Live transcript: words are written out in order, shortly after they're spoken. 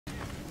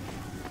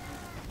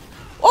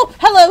Oh,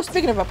 hello!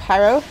 Speaking of a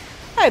pyro.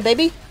 Hi,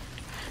 baby.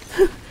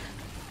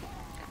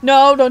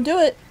 No, don't do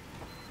it.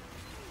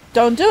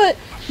 Don't do it.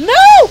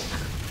 No!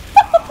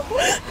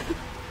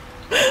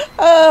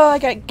 Oh, I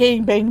got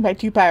gangbanged by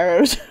 2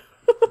 pyros.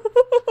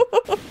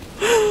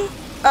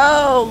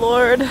 Oh,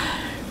 Lord.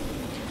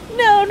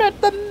 No,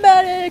 not the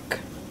medic.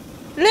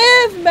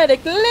 Live,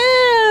 medic,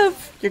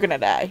 live! You're gonna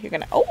die. You're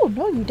gonna... Oh,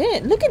 no, you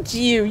didn't. Look at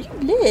you. You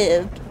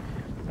lived.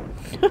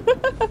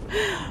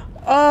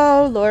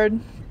 Oh, Lord.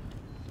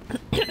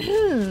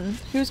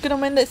 Who's gonna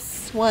win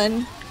this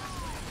one?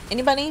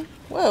 Anybody?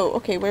 Whoa,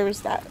 okay, where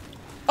was that?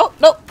 Oh,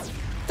 no!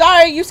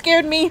 Sorry, you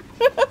scared me!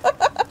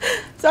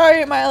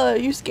 Sorry, Milo,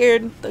 you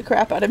scared the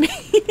crap out of me.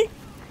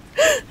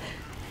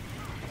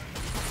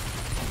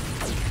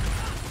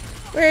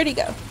 Where'd he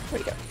go?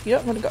 Where'd he go? You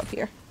don't want to go up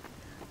here.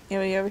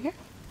 Anybody over here?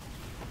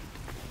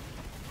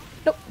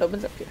 Nope, no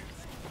one's up here.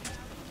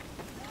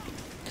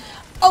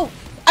 Oh!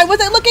 I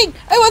wasn't looking!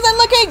 I wasn't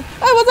looking!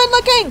 I wasn't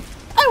looking!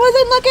 I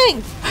wasn't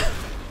looking!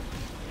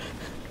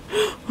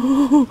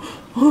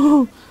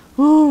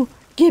 Oh,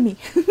 gimme.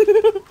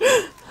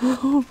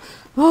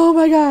 Oh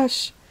my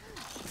gosh.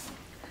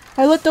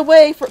 I looked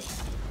away for...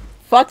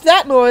 Fuck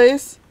that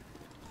noise.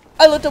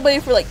 I looked away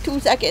for like 2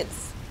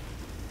 seconds.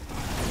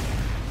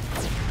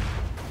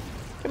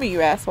 Come here, you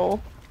asshole.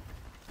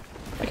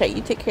 Okay,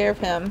 you take care of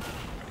him.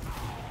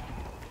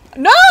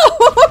 No!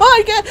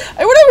 I went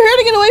over here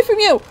to get away from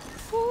you.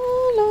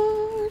 Oh,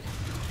 Lord.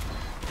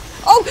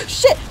 Oh,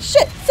 shit,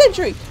 shit,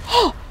 sentry.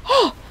 Oh,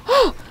 oh,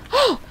 oh,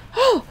 oh,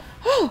 oh,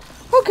 oh,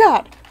 oh,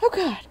 God. Oh,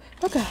 God.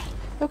 Oh, God.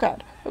 Oh,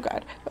 God. Oh,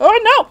 God. Oh,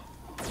 no.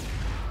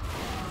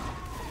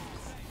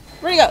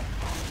 Where'd he go?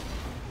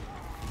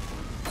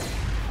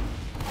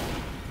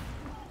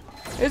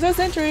 There's a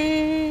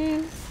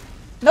sentry.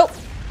 Nope.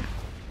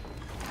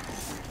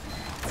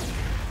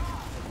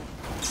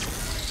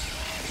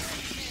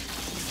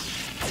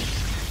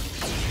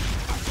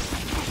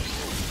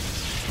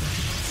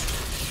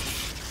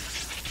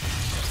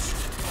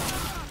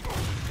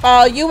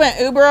 Oh, you went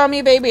Uber on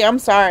me, baby. I'm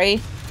sorry.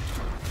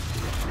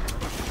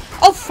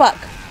 Oh, fuck.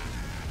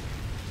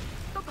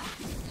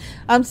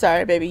 I'm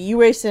sorry, baby. You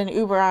wasted an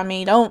Uber on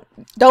me. Don't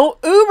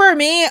Uber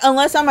me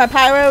unless I'm a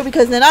pyro,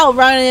 because then I'll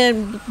run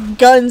in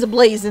guns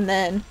blazing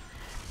then.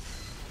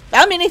 If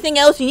I'm anything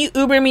else and you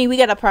Uber me, we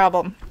got a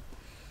problem.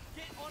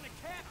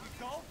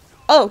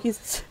 Oh,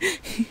 he's...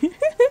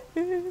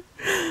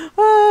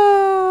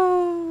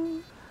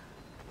 Oh.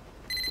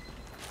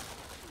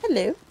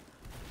 Hello.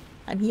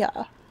 I'm here.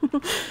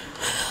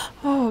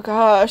 Oh,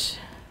 gosh.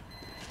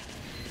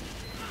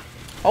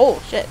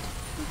 Oh, shit.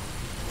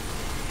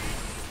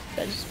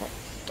 I just want...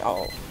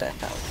 Oh, the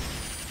hell.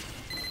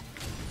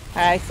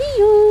 I see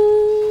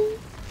you.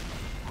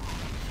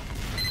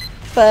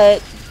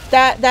 But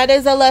that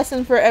is a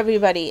lesson for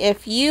everybody.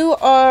 If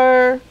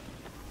I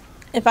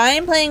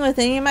am playing with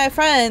any of my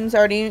friends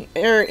or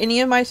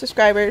any of my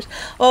subscribers,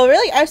 well,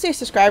 really, I say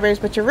subscribers,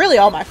 but you're really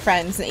all my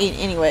friends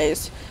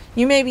anyways.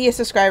 You may be a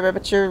subscriber,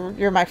 but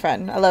you're my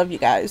friend. I love you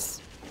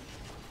guys.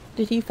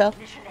 Did he fell?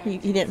 He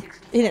didn't.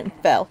 He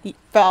didn't fell. He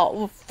fell.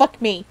 Well,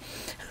 fuck me.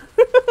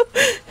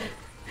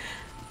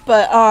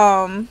 But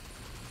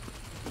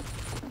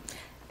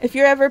if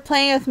you're ever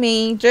playing with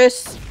me,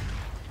 just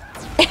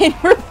and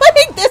we're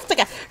playing this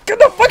together. Get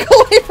the fuck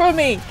away from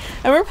me!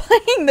 And we're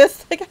playing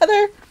this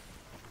together.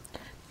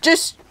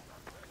 Just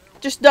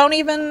don't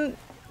even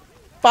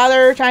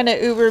bother trying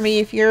to Uber me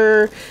if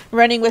you're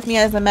running with me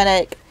as a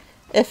medic.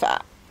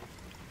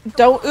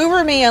 Don't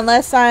Uber me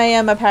unless I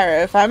am a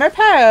pyro. If I'm a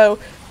pyro,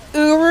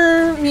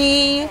 Uber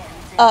me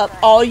up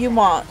all you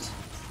want.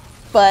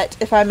 But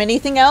if I'm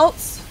anything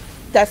else,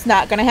 that's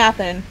not gonna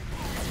happen.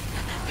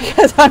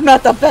 Because I'm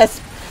not the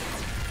best.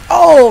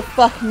 Oh,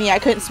 fuck me. I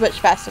couldn't switch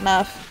fast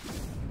enough.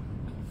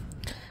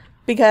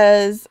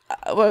 Because,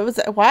 what was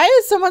it? Why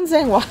is someone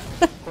saying what?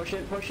 Push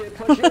it, push it,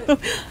 push it.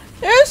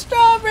 There's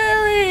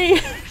strawberry!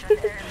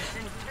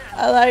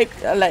 I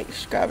like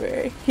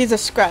strawberry. He's a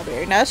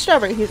strawberry. Not a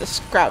strawberry, he's a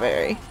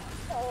strawberry.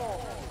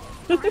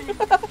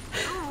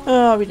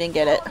 Oh, we didn't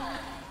get it.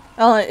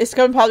 Oh, it's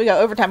gonna probably go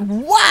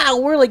overtime. Wow,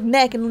 we're like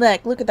neck and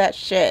neck. Look at that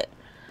shit.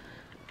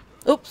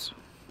 Oops.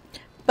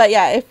 But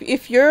yeah,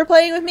 if you're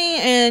playing with me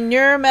and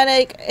you're a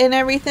medic and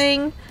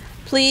everything,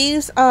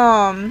 please,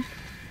 I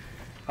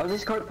was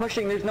just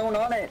pushing, there's no one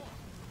on it.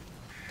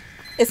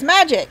 It's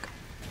magic.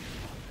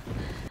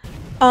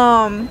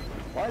 Why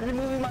is it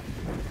moving my...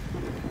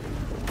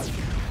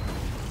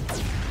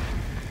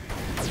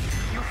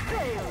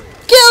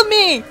 Kill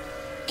me!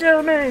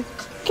 Kill me!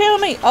 Kill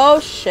me! Oh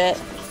shit.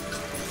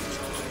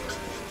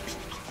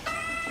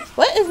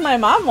 What is my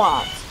mom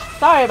want?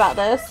 Sorry about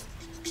this.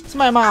 It's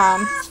my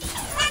mom.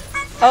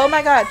 Oh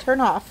my god,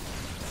 turn off.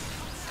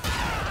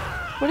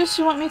 What does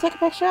she want me to take a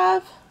picture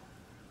of?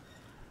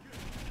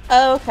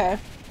 Oh, okay.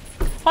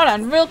 Hold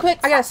on, real quick.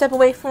 I gotta step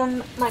away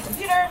from my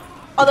computer.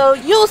 Although,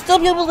 you'll still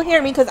be able to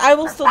hear me because I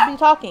will still be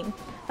talking.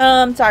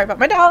 Sorry about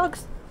my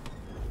dogs.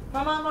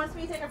 My mom wants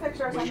me to take a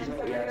picture of something, so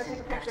we're gonna take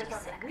a picture of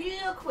something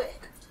real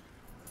quick.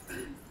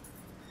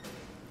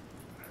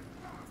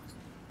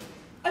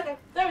 Okay,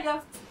 there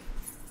go.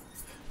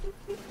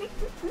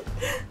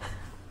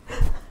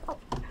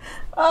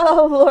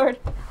 Oh, Lord.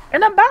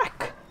 And I'm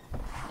back.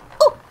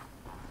 Oh.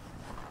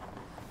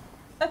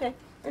 Okay,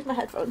 here's my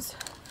headphones.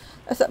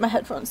 I set my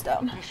headphones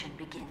down. Mission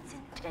begins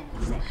in 10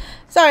 seconds.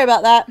 Sorry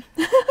about that.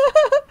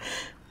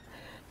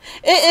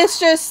 It's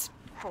just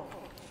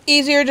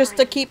easier just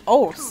to keep...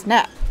 Oh,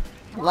 snap.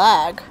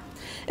 Lag.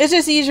 It's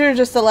just easier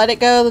just to let it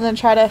go than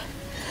try to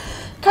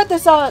cut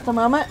this all at the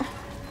moment.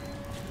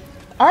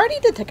 I already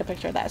did take a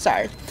picture of that.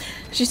 Sorry.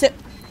 She said...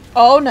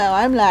 Oh, no,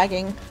 I'm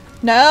lagging.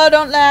 No,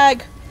 don't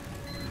lag.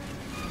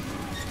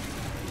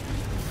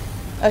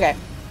 Okay.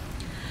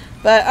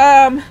 But,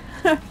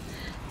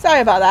 sorry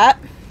about that.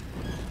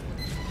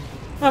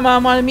 My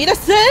mom wanted me to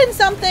send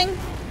something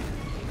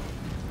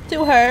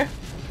to her.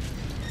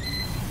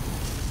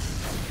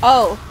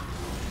 Oh.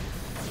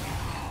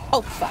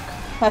 Oh, fuck.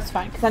 That's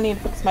fine, because I need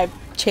to fix my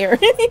chair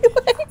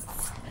anyways.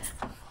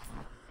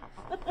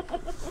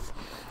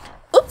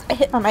 Oops, I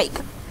hit my mic.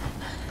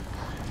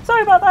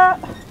 Sorry about that.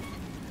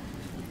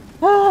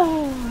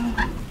 Oh.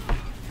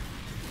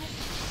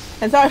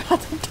 And sorry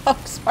about the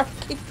dogs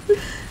barking.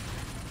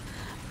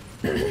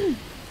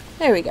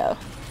 There we go.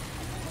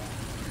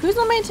 Who's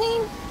on my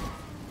team?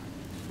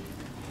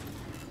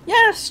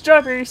 Yeah,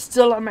 Strawberry's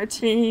still on my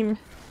team.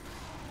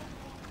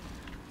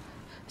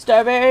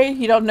 Strawberry,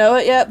 you don't know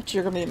it yet, but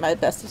you're gonna be my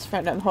bestest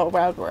friend in the whole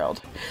wide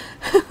world.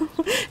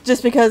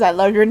 Just because I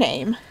love your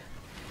name.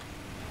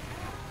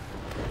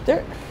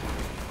 There.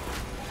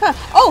 Huh.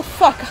 Oh,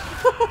 fuck.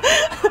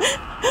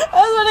 That's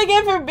what I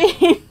get for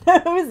being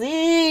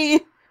nosy.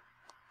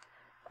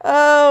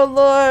 Oh,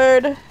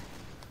 Lord.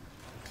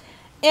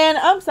 And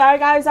I'm sorry,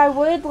 guys. I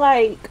would,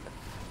 like,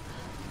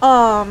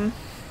 what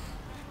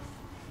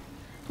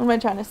am I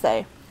trying to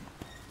say?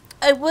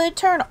 I would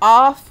turn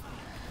off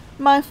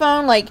my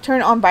phone, like, turn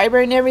it on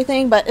vibrate and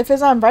everything, but if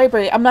it's on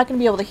vibrate, I'm not going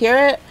to be able to hear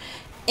it.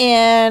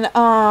 And,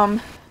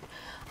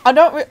 I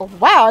don't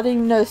wow, I didn't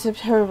even notice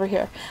it over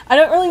here. I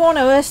don't really want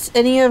to miss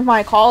any of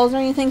my calls or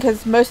anything,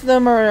 because most of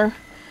them are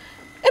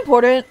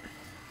important.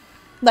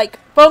 Like,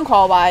 phone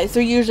call wise,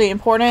 they're usually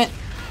important.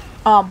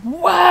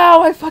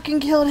 Wow, I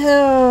fucking killed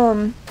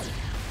him.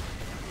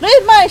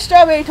 Leave my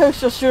strawberry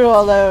toaster strudel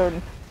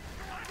alone.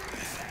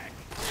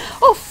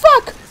 Oh,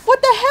 fuck! What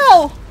the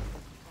hell?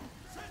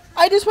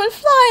 I just went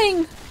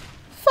flying.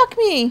 Fuck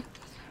me.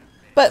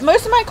 But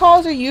most of my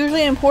calls are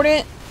usually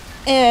important,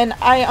 and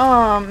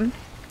I,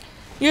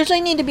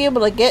 usually need to be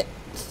able to get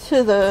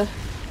to the...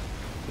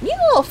 You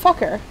little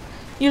fucker.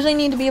 Usually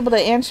need to be able to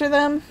answer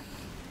them.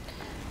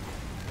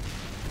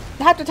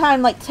 Half the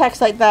time, like, text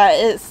like that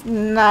is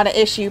not an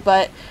issue,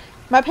 but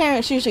my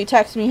parents usually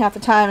text me half the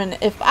time, and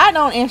if I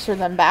don't answer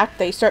them back,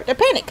 they start to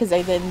panic, because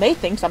they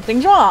think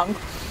something's wrong.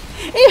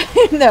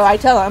 Even though I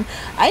tell them,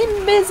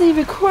 I'm busy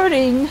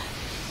recording,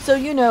 so,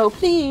 you know,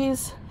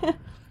 please,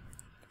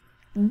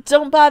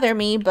 don't bother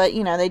me, but,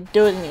 you know, they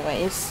do it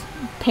anyways.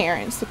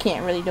 Parents, they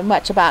can't really do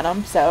much about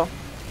them, so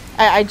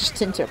I just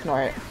tend to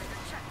ignore it.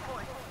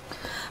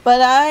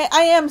 But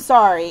I am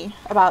sorry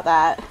about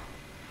that.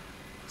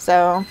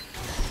 So...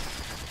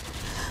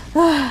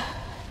 It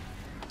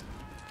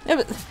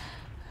was,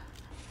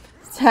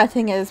 sad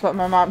thing is, what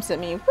my mom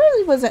sent me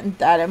really wasn't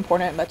that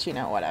important, but you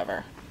know,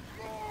 whatever.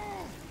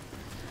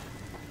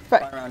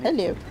 Right,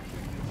 hello.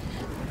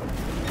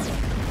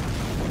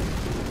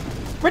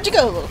 Where'd you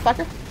go, little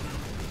fucker?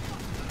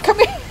 Come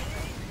here!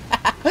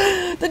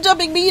 The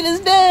jumping bean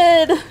is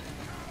dead! I'm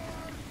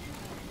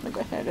gonna go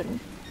ahead and...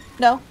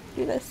 No,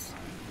 do this.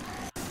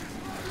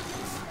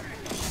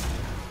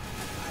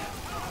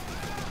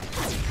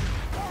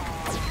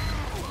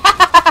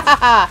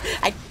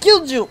 I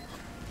killed you!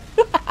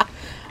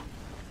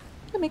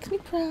 That makes me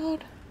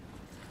proud.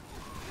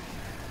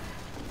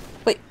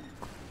 Wait.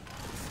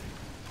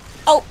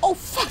 Oh, oh,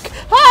 fuck!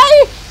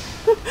 Hi!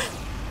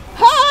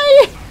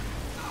 Hi!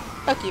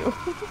 Fuck you.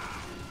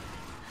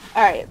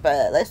 Alright,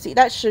 but let's see.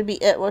 That should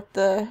be it with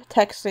the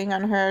texting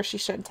on her. She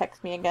shouldn't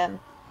text me again.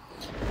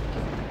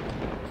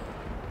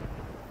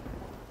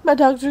 My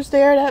dogs are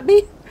staring at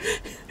me.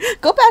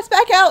 Go pass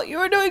back out. You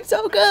were doing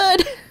so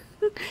good.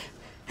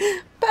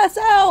 Pass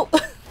out.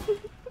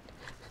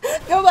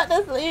 Go back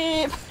to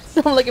sleep.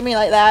 Don't look at me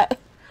like that.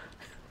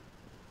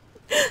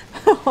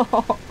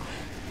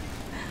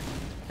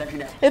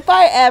 If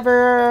I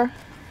ever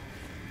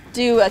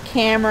do a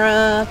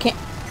camera...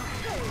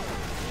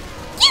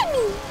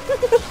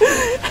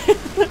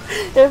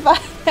 If I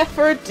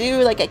ever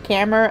do like a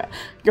camera...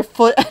 Your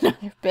foot...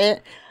 Another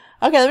bit.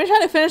 Okay, let me try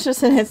to finish this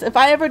sentence. If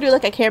I ever do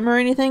like a camera or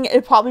anything,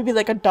 it'd probably be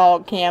like a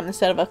dog cam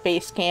instead of a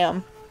face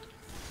cam.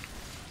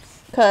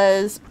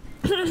 Because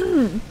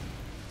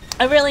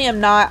I really am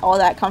not all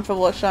that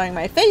comfortable with showing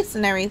my face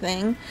and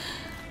everything.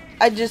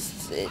 I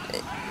just...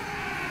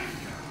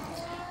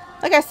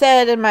 like I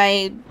said in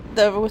my...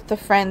 with the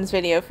friends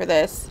video for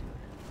this,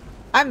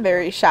 I'm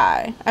very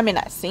shy. I mean,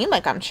 I seem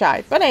like I'm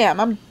shy, but I am.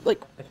 I'm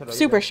like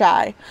super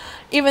shy.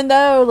 Even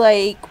though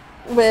like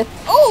with...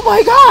 Oh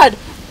my god!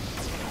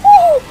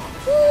 Oh!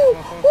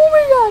 Oh, oh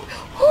my god!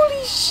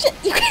 Holy shit!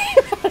 You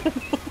came out of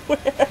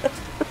nowhere!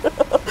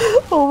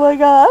 my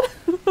god.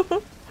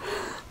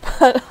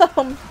 But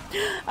hello.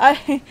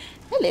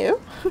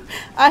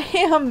 I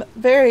am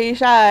very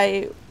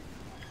shy,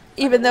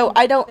 even though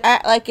I don't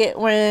act like it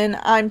when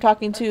I'm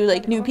talking to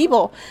like new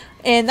people,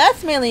 and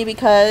that's mainly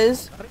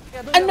because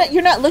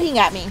you're not looking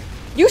at me.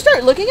 You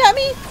start looking at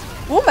me,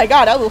 oh my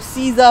god, I will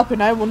seize up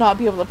and I will not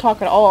be able to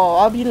talk at all.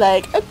 I'll be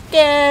like,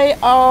 okay,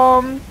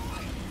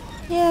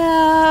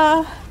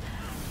 yeah,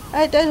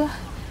 I don't,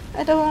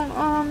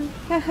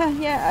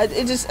 yeah,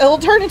 it'll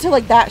turn into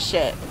like that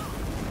shit.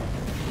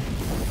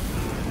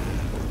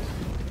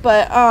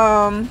 But,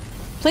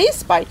 please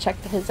spy check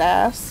his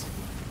ass.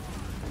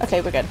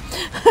 Okay, we're good.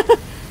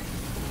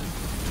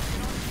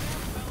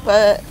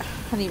 But,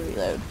 I need to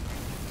reload.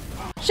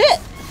 Shit!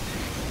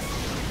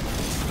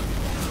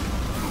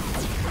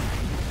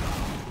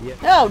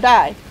 No,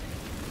 die.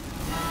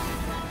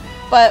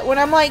 But when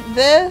I'm like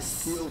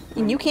this,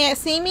 and you can't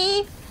see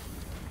me,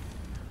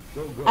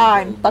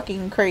 I'm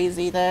fucking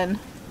crazy then.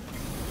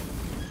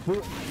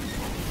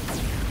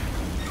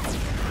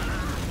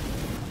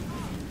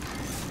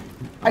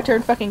 I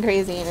turn fucking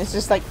crazy and it's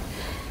just like,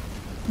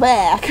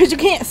 blah, because you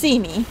can't see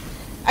me.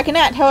 I can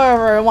act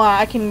however I want.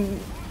 I can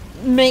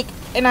make,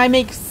 and I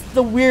make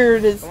the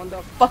weirdest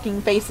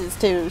fucking faces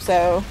too,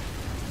 so.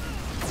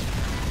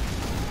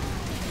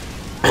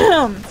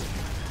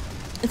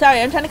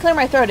 Sorry, I'm trying to clear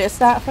my throat. It's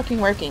not fucking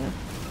working.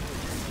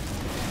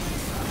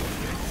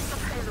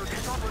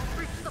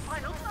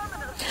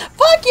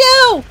 Fuck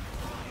you!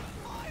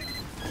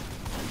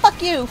 Fuck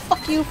you!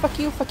 Fuck you! Fuck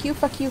you! Fuck you!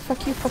 Fuck you!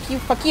 Fuck you! Fuck you!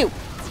 Fuck you!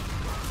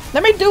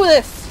 Let me do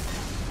this!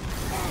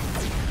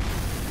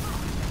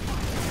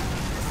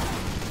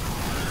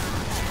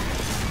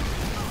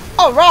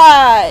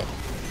 Alright!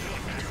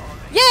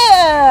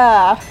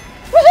 Yeah!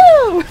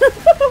 Woohoo!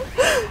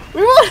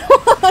 We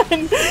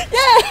won!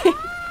 Yay!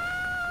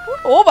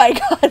 Oh my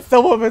god,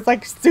 someone was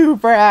like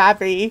super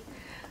happy.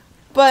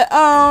 But,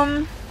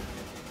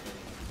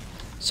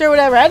 sure,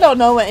 whatever. I don't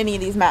know what any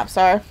of these maps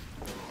are.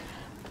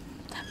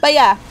 But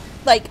yeah,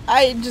 like,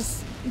 I just...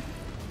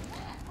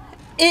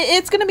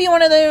 It's gonna be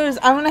one of those,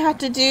 I'm gonna have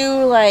to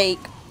do, like,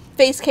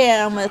 face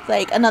cam with,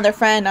 like, another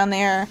friend on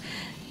there.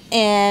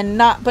 And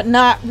not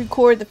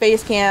record the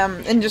face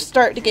cam and just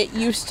start to get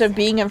used to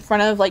being in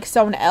front of, like,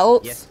 someone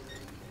else.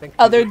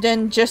 Other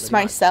than just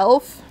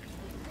myself.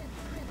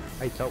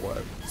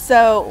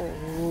 So...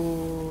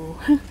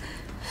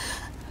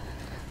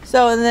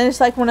 So, and then it's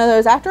like one of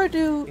those, after I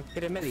do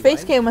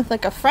face cam with,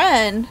 like, a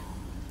friend,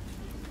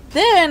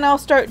 then I'll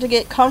start to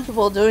get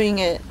comfortable doing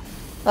it,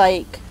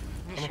 like,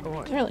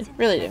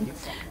 really do.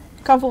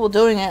 Comfortable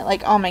doing it,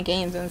 like, on my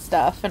games and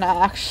stuff, and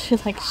I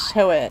actually, like,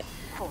 show it.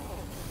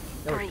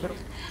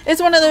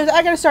 It's one of those,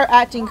 I gotta start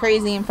acting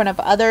crazy in front of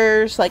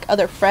others, like,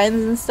 other friends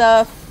and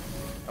stuff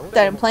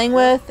that I'm playing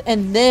with,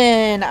 and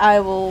then I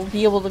will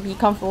be able to be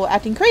comfortable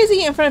acting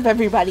crazy in front of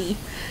everybody.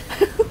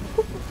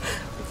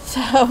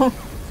 So...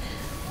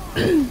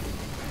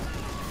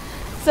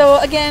 So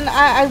again,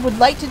 I would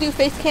like to do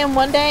face cam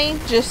one day,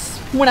 just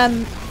when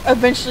I'm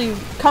eventually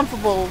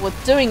comfortable with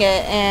doing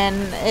it and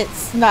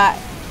it's not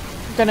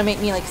gonna make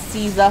me like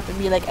seize up and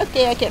be like,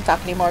 okay, I can't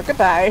talk anymore,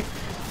 goodbye.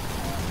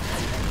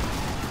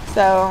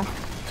 So,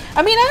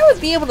 I mean, I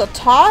would be able to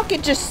talk,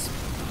 it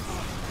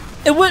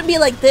wouldn't be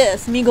like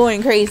this, me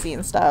going crazy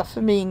and stuff,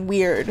 and being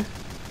weird.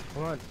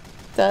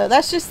 So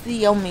that's just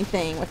the only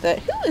thing with it.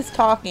 Who is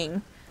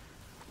talking?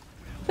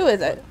 Who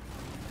is it?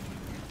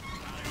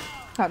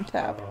 On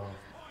tap.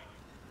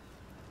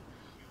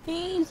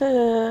 He's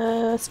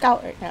a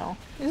scout right now,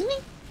 isn't he?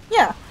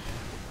 Yeah.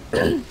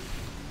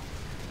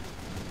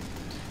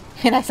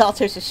 And I saw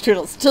Toasted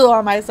Strudel still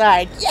on my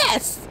side.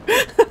 Yes!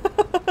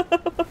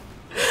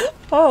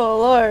 Oh,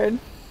 Lord.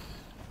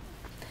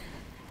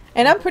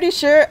 And I'm pretty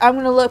sure I'm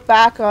going to look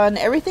back on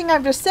everything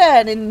I've just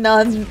said and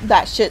none of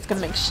that shit's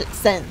going to make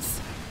sense.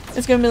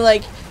 It's going to be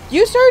like,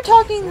 you started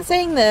talking,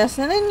 saying this,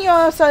 and then you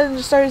all of a sudden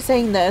just started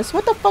saying this.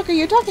 What the fuck are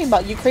you talking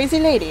about, you crazy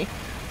lady?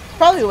 It's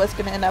probably what's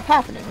going to end up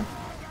happening.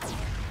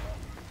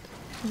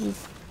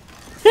 He's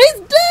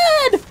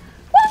dead!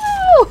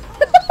 Woo!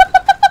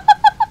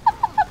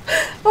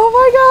 Oh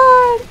my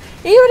god!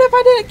 Even if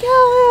I didn't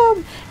kill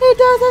him, it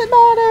doesn't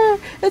matter!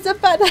 It's a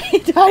fact that he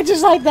died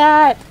just like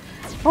that!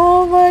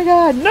 Oh my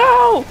god,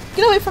 no!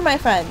 Get away from my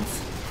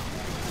friends.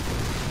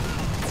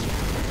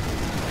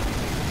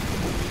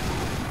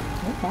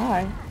 Oh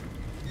my.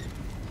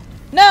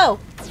 No!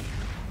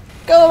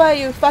 Go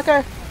away, you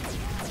fucker!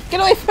 Get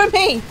away from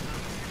me!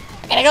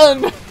 I got a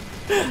gun!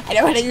 I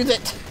know how to use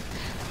it!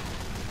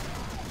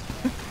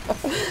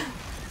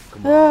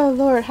 Oh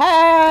Lord,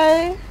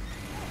 hi!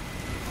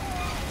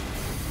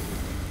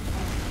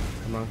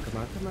 Come on, come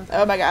on, come on.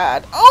 Oh my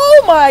god.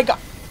 Oh my god!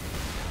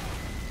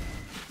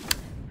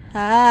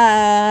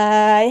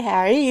 Hi, how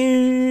are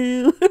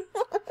you?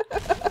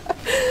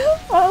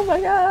 Oh my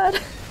god.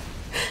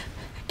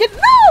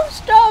 No,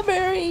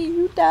 Strawberry,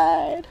 you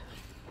died.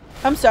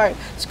 I'm sorry.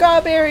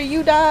 Strawberry,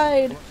 you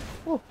died.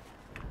 Ooh.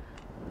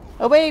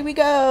 Away we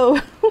go.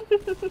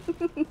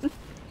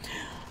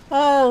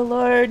 Oh,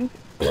 Lord.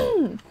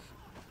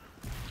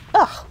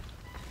 Ugh.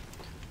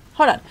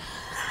 Hold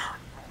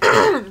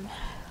on.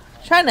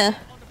 Trying to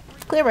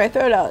clear my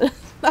throat out.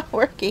 It's not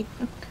working.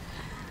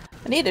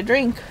 I need a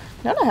drink.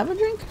 Don't I have a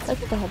drink? I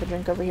think I have a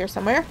drink over here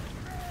somewhere.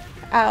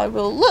 I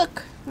will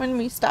look when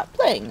we stop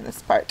playing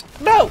this part.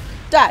 No!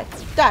 Die!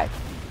 Die!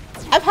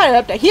 I've had it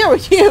up to here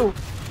with you!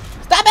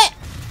 Stop it!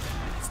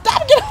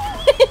 Stop getting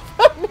away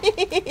from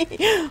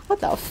me!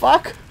 What the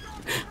fuck?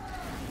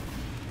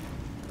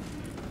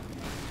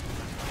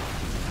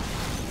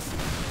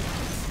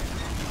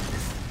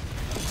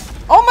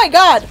 Oh my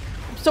god!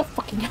 I'm so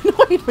fucking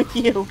annoyed with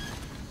you.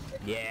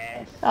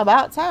 Yes.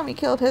 About time we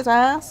killed his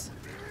ass.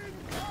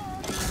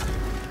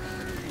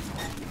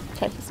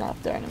 Okay, he's not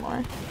up there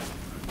anymore.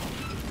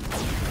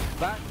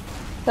 Back.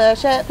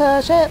 Push it,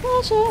 push it,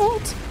 push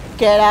it.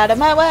 Get out of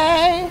my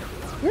way.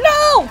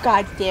 No!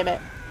 God damn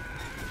it.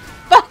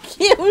 Fuck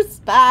you,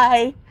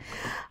 spy.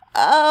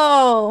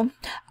 Oh.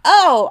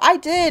 Oh, I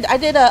did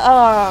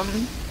a,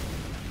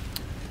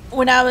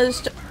 when I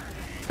was,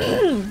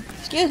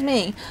 excuse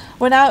me.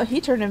 He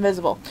turned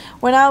invisible.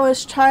 When I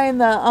was trying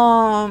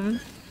the,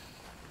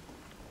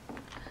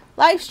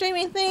 live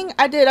streaming thing,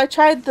 I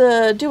tried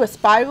to do a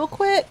spy real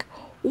quick.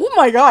 Oh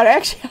my god, I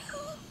actually had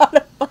a lot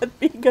of fun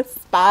being a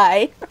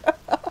spy.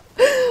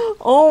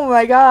 Oh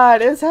my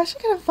god, it was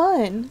actually kind of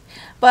fun.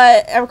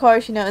 But, of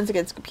course, you know, it's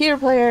against computer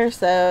players,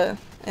 so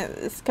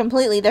it's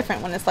completely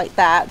different when it's like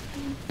that.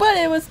 But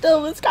it was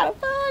kind of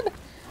fun.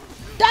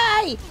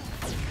 Die!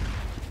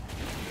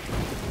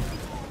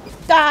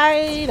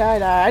 Die, die,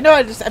 die. I know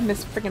I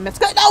freaking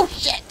missed. Oh,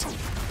 shit!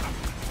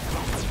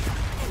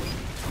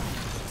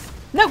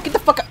 No, get the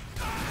fuck up.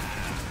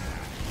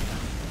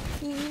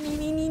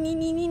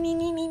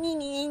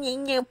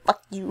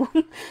 Fuck you.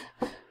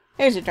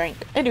 Here's a drink.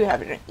 I do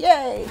have a drink.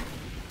 Yay!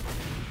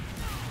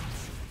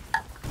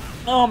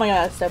 Oh my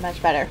god, that's so much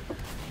better.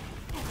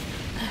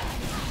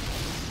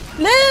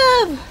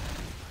 Live!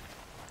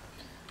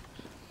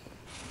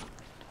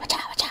 Watch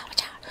out, watch out,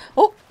 watch out.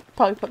 Oh,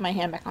 probably put my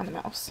hand back on the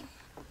mouse.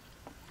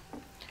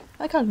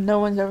 I like how no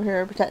one's over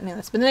here protecting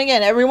this. But then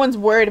again, everyone's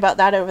worried about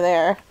that over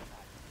there.